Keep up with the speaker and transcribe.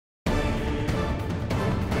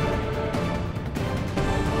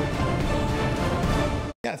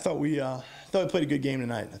Yeah, I thought we played a good game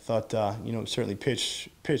tonight. I thought certainly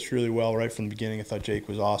pitched really well right from the beginning. I thought Jake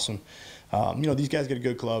was awesome. These guys got a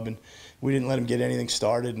good club, and we didn't let them get anything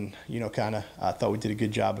started. And I thought we did a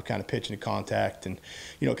good job of kind of pitching to contact and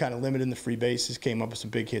kind of limiting the free bases. Came up with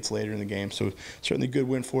some big hits later in the game, so certainly a good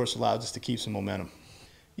win for us. Allowed us to keep some momentum.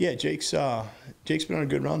 Yeah, Jake's been on a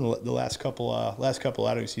good run the last couple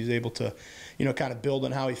outings. He's able to, kind of build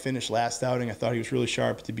on how he finished last outing. I thought he was really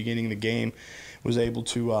sharp at the beginning of the game. Was able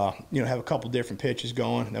to, have a couple different pitches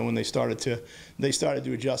going. And then when they started to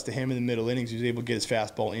adjust to him in the middle innings, he was able to get his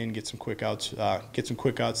fastball in, get some quick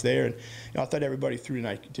outs there. And I thought everybody through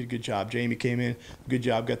tonight did a good job. Jamie came in, good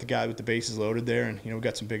job, got the guy with the bases loaded there, and we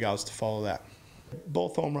got some big outs to follow that.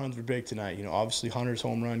 Both home runs were big tonight. Obviously Hunter's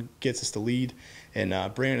home run gets us the lead, and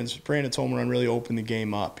Brandon's home run really opened the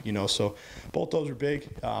game up. So both those were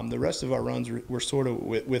big. The rest of our runs were sort of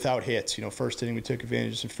without hits. First inning we took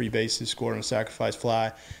advantage of some free bases, scored on a sacrifice fly.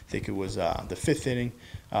 I think it was the fifth inning.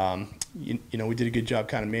 We did a good job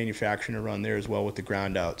kind of manufacturing a run there as well with the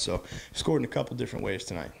ground out. So scored in a couple different ways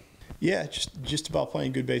tonight. Yeah, just about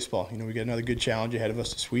playing good baseball. We got another good challenge ahead of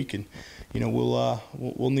us this week, and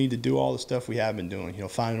we'll need to do all the stuff we have been doing.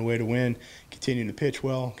 Finding a way to win, continuing to pitch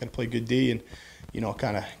well, got to play good D, and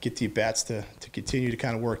kind of get the at bats to continue to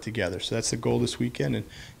kind of work together. So that's the goal this weekend, and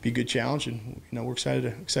be a good challenge. And we're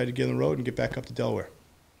excited to get on the road and get back up to Delaware.